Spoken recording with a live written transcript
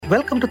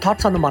Welcome to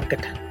Thoughts on the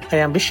Market. I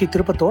am Vishy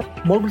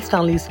Tirupattur, Morgan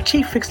Stanley's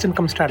Chief Fixed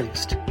Income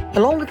Strategist.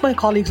 Along with my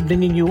colleagues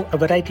bringing you a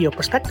variety of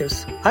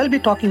perspectives, I'll be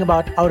talking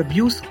about our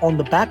views on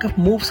the back of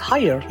moves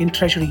higher in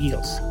Treasury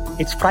yields.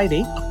 It's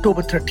Friday,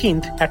 October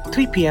 13th at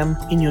 3 p.m.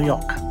 in New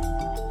York.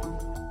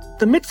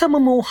 The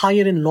midsummer move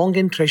higher in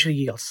long-end Treasury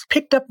yields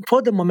picked up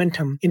further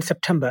momentum in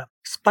September,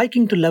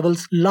 spiking to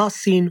levels last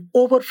seen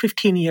over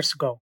 15 years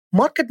ago.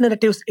 Market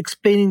narratives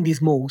explaining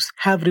these moves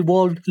have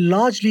revolved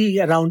largely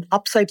around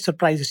upside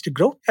surprises to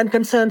growth and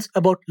concerns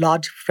about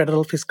large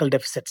federal fiscal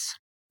deficits.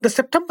 The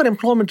September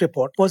employment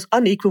report was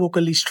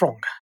unequivocally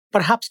strong,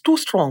 perhaps too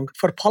strong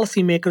for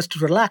policymakers to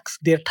relax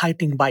their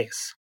tightening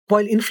bias.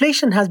 While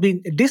inflation has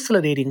been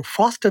decelerating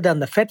faster than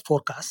the Fed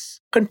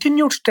forecasts,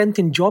 continued strength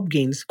in job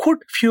gains could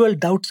fuel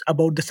doubts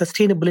about the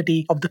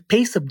sustainability of the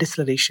pace of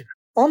deceleration.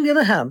 On the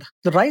other hand,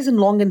 the rise in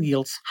long-end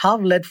yields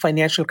have led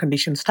financial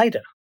conditions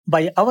tighter.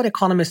 By our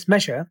economists'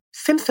 measure,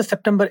 since the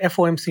September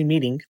FOMC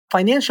meeting,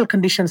 financial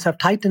conditions have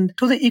tightened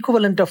to the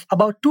equivalent of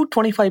about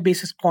 225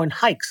 basis point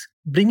hikes,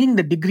 bringing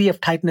the degree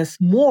of tightness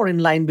more in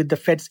line with the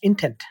Fed's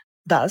intent.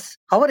 Thus,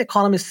 our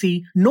economists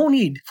see no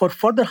need for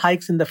further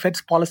hikes in the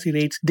Fed's policy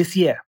rates this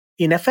year.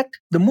 In effect,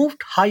 the move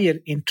higher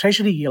in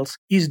Treasury yields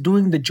is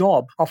doing the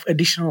job of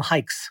additional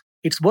hikes.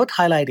 It's worth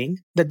highlighting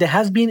that there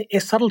has been a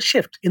subtle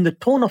shift in the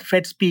tone of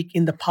Fed speak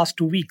in the past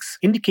 2 weeks,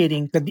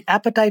 indicating that the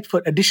appetite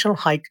for additional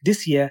hike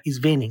this year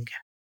is waning.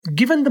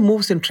 Given the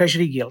moves in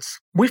Treasury yields,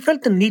 we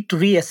felt the need to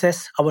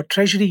reassess our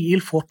Treasury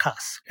yield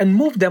forecasts and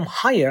move them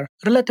higher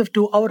relative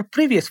to our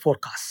previous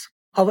forecasts.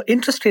 Our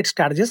interest rate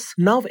strategists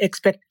now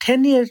expect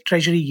 10-year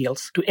Treasury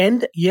yields to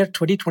end year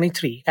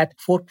 2023 at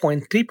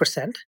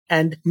 4.3%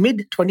 and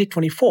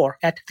mid-2024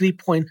 at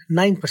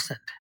 3.9%.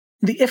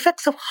 The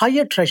effects of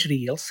higher Treasury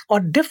yields are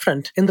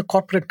different in the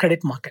corporate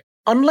credit market.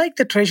 Unlike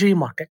the Treasury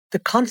market, the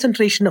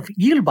concentration of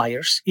yield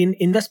buyers in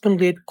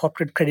investment-grade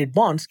corporate credit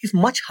bonds is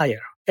much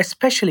higher,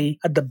 especially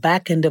at the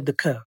back end of the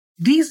curve.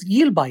 These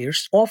yield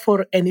buyers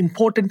offer an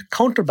important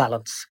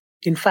counterbalance.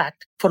 In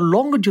fact, for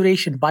longer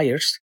duration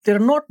buyers, there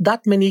are not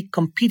that many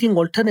competing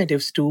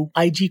alternatives to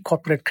IG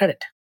corporate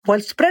credit. While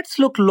spreads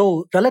look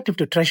low relative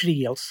to Treasury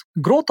yields,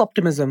 growth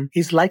optimism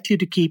is likely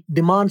to keep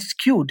demand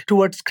skewed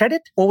towards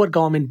credit over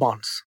government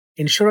bonds.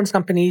 Insurance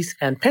companies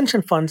and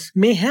pension funds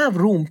may have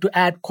room to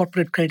add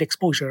corporate credit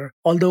exposure,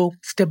 although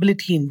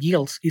stability in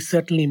yields is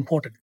certainly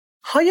important.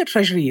 Higher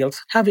Treasury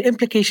yields have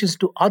implications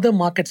to other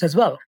markets as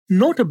well,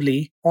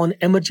 notably on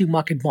emerging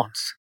market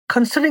bonds.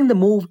 Considering the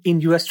move in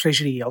US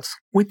Treasury yields,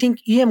 we think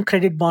EM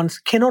credit bonds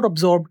cannot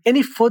absorb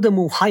any further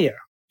move higher.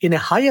 In a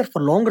higher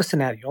for longer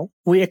scenario,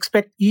 we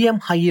expect EM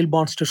high-yield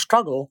bonds to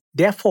struggle.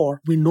 Therefore,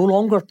 we no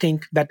longer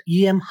think that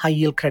EM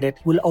high-yield credit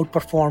will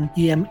outperform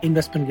EM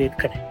investment-grade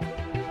credit.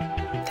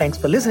 Thanks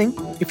for listening.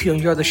 If you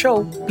enjoy the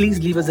show, please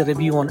leave us a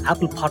review on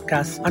Apple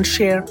Podcasts and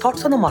share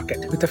Thoughts on the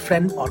Market with a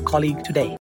friend or colleague today.